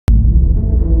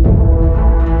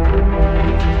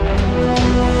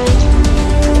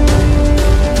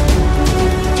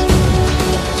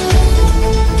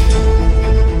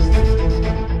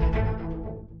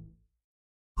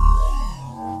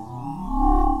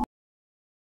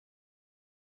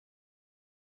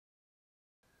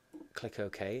click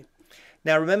OK.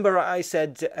 Now remember I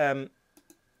said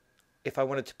if I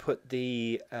wanted to put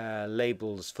the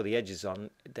labels for the edges on,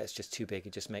 that's just too big.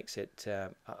 It just makes it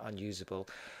unusable.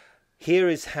 Here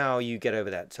is how you get over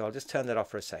that. So I'll just turn that off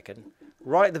for a second.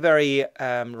 Right at the very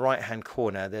right-hand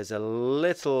corner, there's a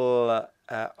little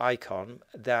icon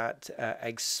that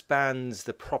expands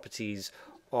the properties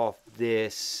of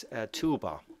this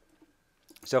toolbar.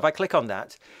 So if I click on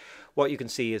that, what you can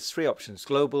see is three options: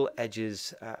 global,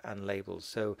 edges, and labels.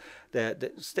 So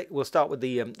we'll start with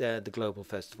the global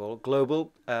first of all.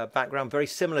 Global background, very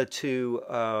similar to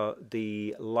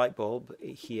the light bulb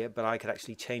here, but I could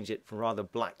actually change it from rather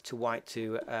black to white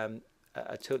to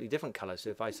a totally different color. So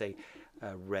if I say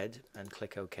red and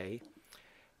click OK,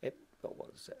 it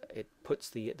puts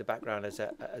the background as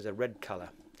a red color.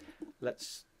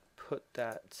 Let's put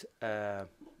that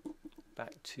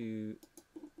back to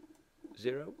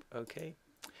 0. Okay.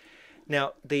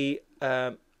 Now the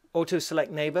auto select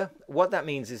neighbor, what that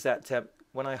means is that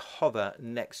when I hover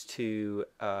next to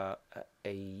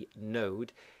a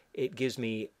node, it gives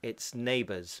me its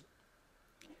neighbors.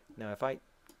 Now if I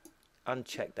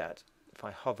uncheck that, if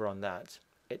I hover on that,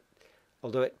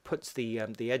 although it puts the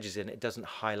edges in, it doesn't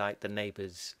highlight the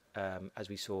neighbors as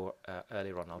we saw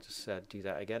earlier on. I'll just do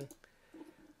that again.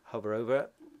 Hover over,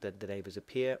 the neighbors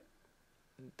appear,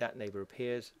 that neighbor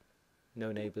appears,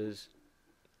 no neighbors,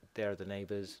 there are the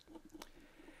neighbors.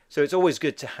 So it's always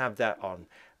good to have that on.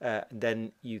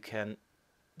 Then you can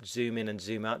zoom in and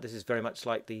zoom out. This is very much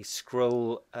like the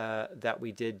scroll that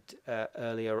we did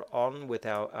earlier on with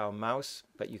our mouse,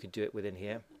 but you could do it within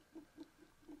here.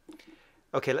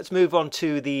 Okay, let's move on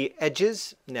to the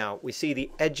edges. Now we see the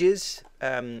edges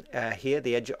here,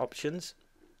 the edge options.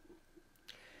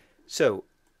 So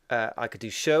I could do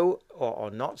show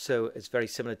or not, so it's very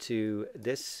similar to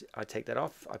this. I take that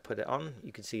off, I put it on,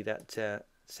 you can see that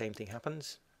same thing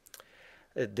happens.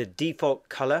 The default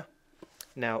color.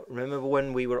 Now remember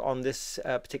when we were on this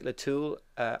particular tool,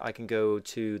 I can go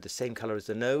to the same color as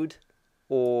the node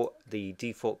or the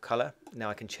default color. Now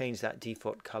I can change that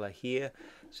default color here.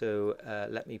 So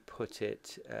let me put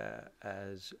it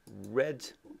as red.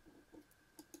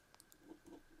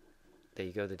 There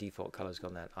you go, the default color's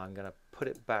gone there. I'm going to put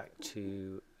it back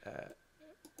to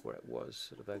where it was,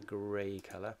 sort of a grey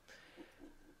color.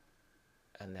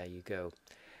 And there you go.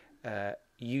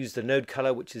 Use the node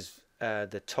color, which is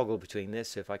the toggle between this.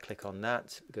 So if I click on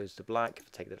that, it goes to black. If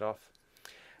I take that off,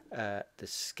 the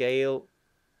scale,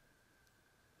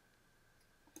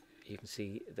 you can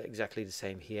see exactly the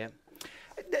same here.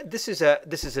 This is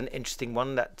an interesting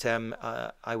one that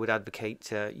I would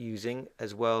advocate using,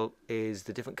 as well as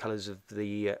the different colors of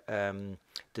the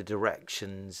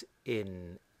directions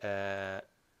in.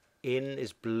 In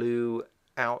is blue,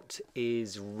 out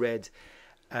is red,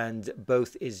 and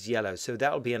both is yellow. So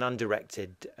that will be an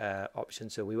undirected option,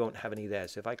 so we won't have any there.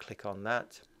 So if I click on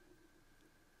that,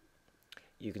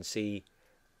 you can see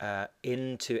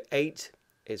into 8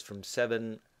 is from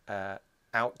 7,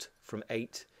 out from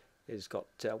 8 is got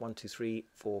 1, 2, 3,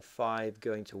 4, 5,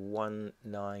 going to 1,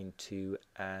 9, 2,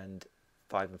 and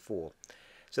 5 and 4.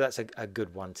 So that's a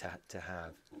good one to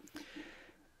have.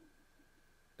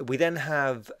 We then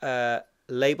have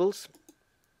labels.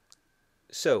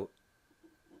 So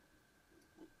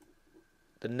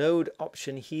the node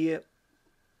option here,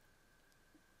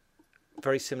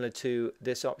 very similar to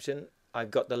this option.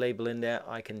 I've got the label in there.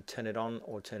 I can turn it on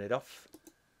or turn it off.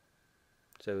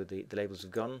 So the labels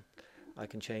have gone. I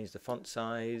can change the font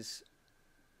size.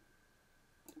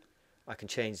 I can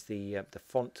change the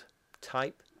font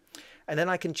type, and then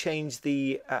I can change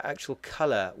the actual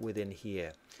color within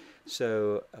here.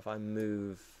 So if I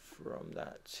move from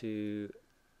that to,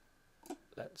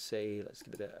 let's say, let's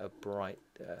give it a bright,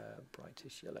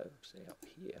 brightish yellow, say up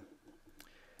here.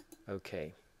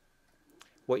 Okay.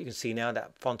 What you can see now,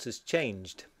 that font has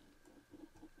changed.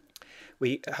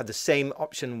 We have the same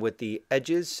option with the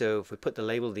edges. So if we put the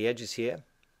label, the edges here.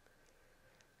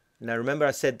 Now remember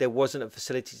I said there wasn't a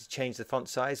facility to change the font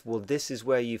size. Well, this is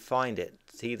where you find it.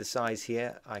 See the size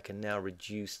here? I can now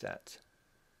reduce that.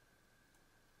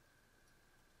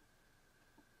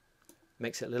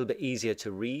 Makes it a little bit easier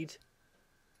to read.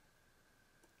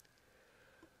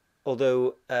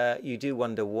 Although you do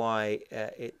wonder why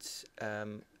it's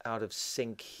out of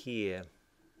sync here.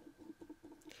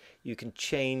 You can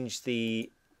change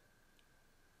the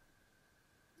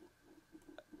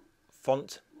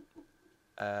font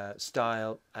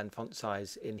style and font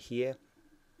size in here,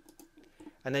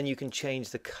 and then you can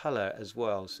change the color as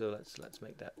well. So let's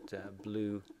make that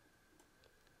blue,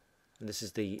 and this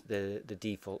is the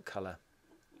default color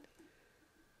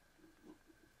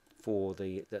for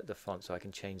the font, so I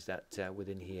can change that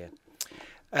within here.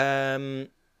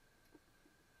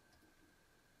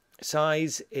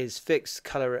 Size is fixed,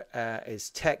 color is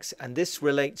text, and this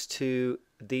relates to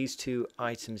these two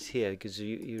items here, because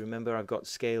you remember I've got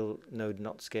scale, node,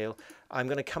 not scale. I'm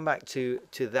going to come back to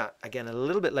that again a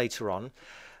little bit later on,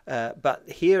 but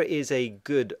here is a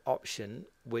good option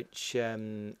which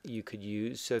you could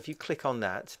use. So if you click on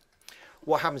that,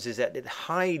 what happens is that it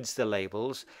hides the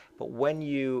labels, but when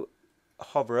you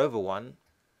hover over one,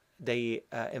 the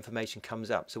information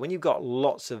comes up. So when you've got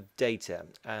lots of data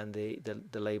and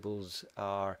the labels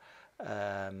are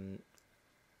a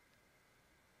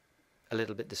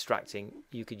little bit distracting,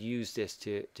 you could use this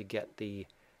to get the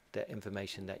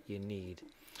information that you need.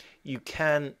 You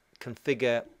can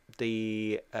configure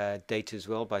the data as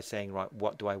well by saying, right,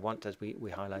 what do I want, as we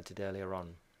highlighted earlier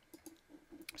on.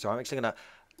 So I'm actually going to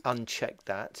uncheck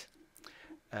that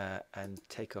and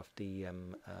take off the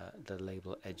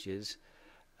label edges.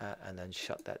 And then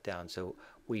shut that down. So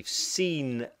we've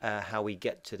seen how we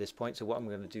get to this point. So what I'm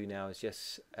going to do now is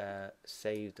just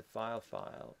save the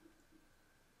file,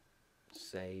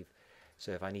 save.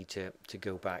 So if I need to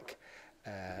go back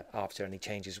after any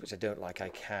changes, which I don't like, I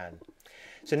can.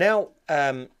 So now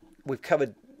we've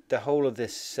covered the whole of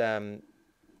this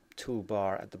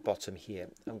toolbar at the bottom here.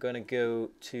 I'm going to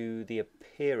go to the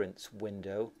appearance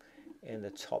window in the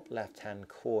top left-hand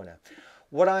corner.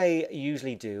 What I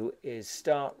usually do is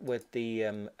start with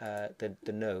the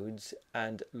nodes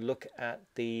and look at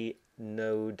the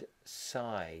node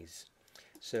size.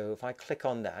 So if I click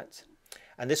on that,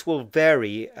 and this will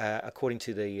vary according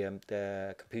to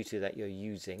the computer that you're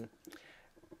using.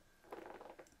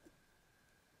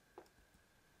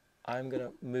 I'm going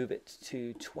to move it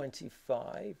to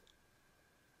 25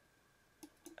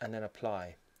 and then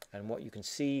apply. And what you can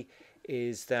see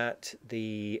is that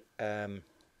the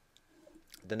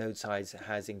node size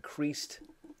has increased.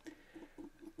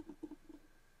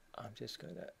 I'm just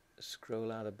going to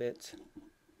scroll out a bit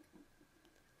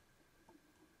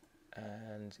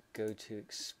and go to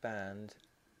expand.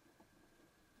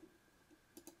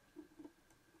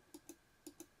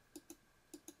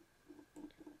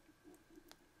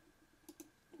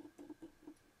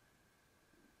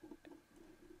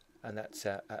 And that's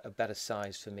a better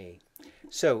size for me.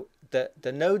 So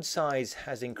the node size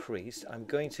has increased. I'm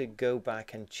going to go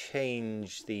back and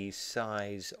change the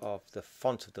size of the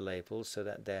font of the labels so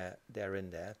that they're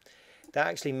in there. That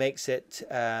actually makes it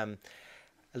a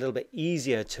little bit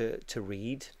easier to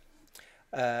read.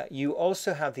 You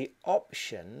also have the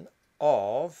option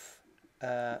of,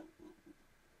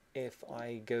 if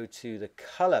I go to the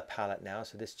color palette now,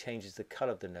 so this changes the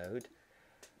color of the node,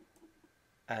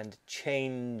 and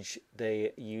change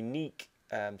the unique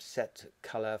set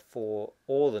color for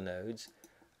all the nodes,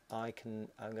 I'm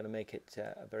going to make it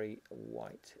a very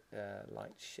white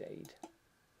light shade.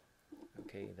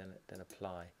 Okay, then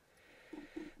apply.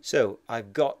 So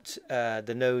I've got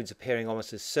the nodes appearing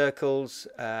almost as circles,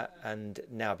 and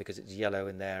now because it's yellow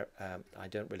in there, I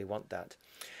don't really want that.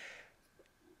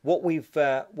 What we've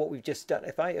just done,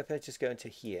 if I just go into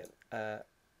here,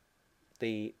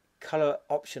 the color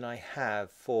option I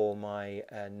have for my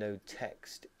node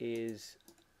text is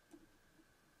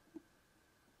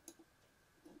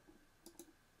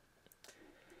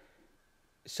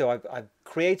so I've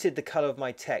created the color of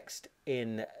my text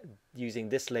in using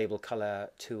this label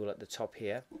color tool at the top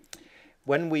here.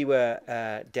 When we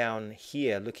were down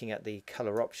here looking at the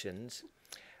color options,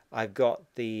 I've got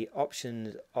the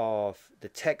options of the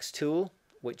text tool,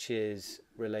 which is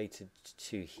related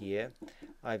to here.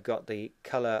 I've got the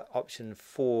color option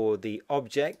for the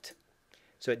object,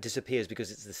 so it disappears because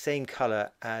it's the same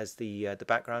color as the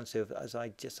background. So as I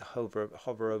just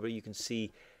hover over, you can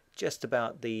see just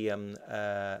about the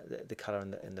color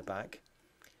in the back.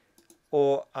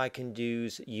 Or I can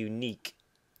use unique,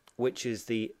 which is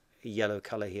the yellow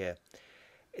color here.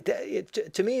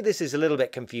 To me, this is a little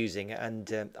bit confusing,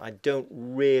 and I don't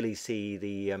really see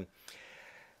the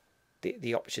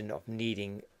option of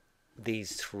needing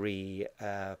these three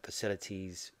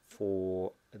facilities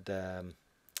for the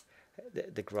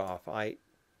graph. I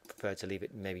prefer to leave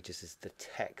it maybe just as the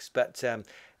text, but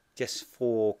just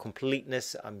for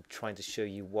completeness, I'm trying to show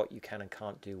you what you can and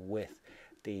can't do with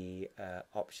the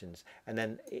options. And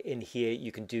then in here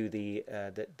you can do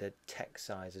the text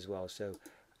size as well. So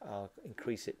I'll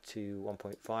increase it to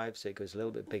 1.5 so it goes a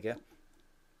little bit bigger.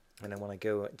 And then when I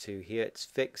go to here, it's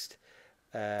fixed,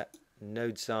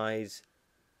 node size,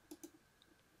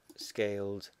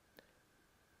 scaled,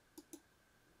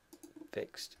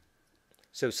 fixed.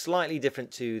 So slightly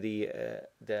different to the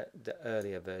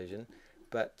earlier version,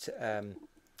 but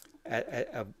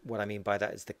what I mean by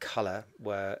that is the color,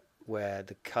 where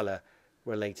the color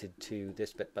related to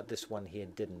this bit, but this one here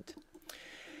didn't.